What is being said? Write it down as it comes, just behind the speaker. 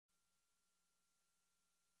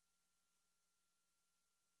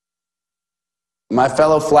My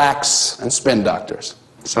fellow flax and spin doctors.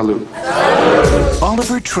 Salute.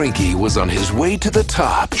 Oliver Trinke was on his way to the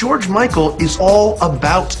top. George Michael is all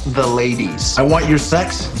about the ladies. I want your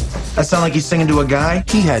sex? That sound like he's singing to a guy?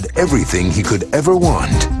 He had everything he could ever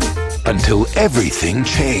want until everything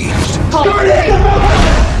changed.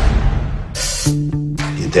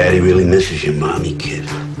 Your daddy really misses your mommy, kid.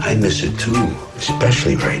 I miss her too,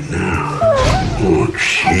 especially right now. Oh,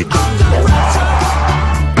 shit.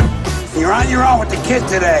 You're on your own with the kid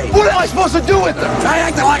today. What am I supposed to do with her? Try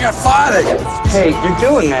acting like a father. Hey, you're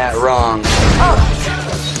doing that wrong.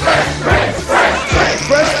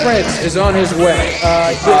 Fresh Prince is on his way.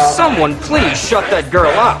 Will someone please shut that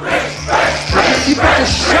girl up? You better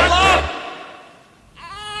shut up!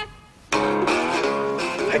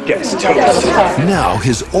 I guess toast. Now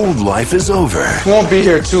his old life is over. Won't be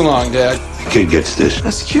here too long, Dad. Kid gets this.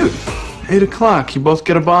 That's cute. 8 o'clock, you both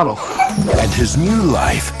get a bottle. And his new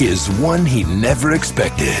life is one he never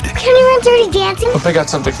expected. Can you run Dirty Dancing? Hope I got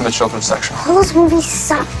something from the children's section. All those movies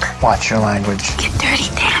suck. Watch your language. Get Dirty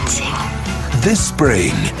Dancing. This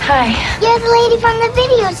spring, Hi. You're the lady from the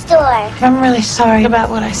video store. I'm really sorry about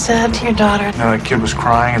what I said to your daughter. No, the kid was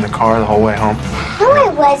crying in the car the whole way home. No, I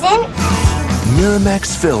wasn't.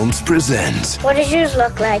 Miramax Films presents What does yours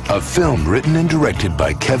look like? a film written and directed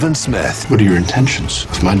by Kevin Smith. What are your intentions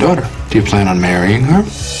with my daughter? Do you plan on marrying her?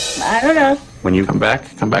 I don't know. When you come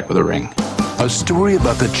back with a ring. A story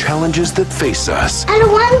about the challenges that face us. I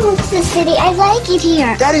don't want to move to the city. I like it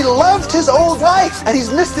here. Daddy loved his old life, and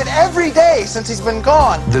he's missed it every day since he's been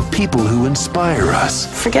gone. The people who inspire us.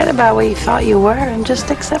 Forget about what you thought you were and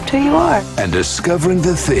just accept who you are. And discovering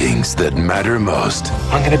the things that matter most.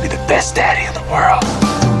 I'm gonna be the best daddy in the world.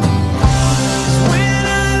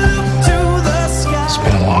 It's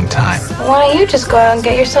been a long time. Why don't you just go out and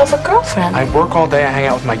get yourself a girlfriend? I work all day, I hang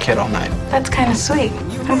out with my kid all night. That's kind of sweet.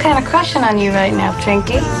 I'm kind of crushing on you right now,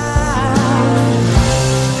 Trinke.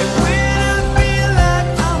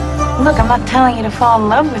 Look, I'm not telling you to fall in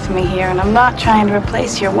love with me here, and I'm not trying to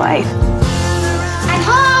replace your wife. I'm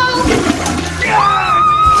home!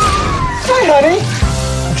 Hi,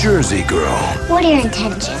 honey. Jersey Girl. What are your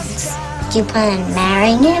intentions? Do you plan on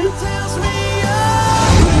marrying him?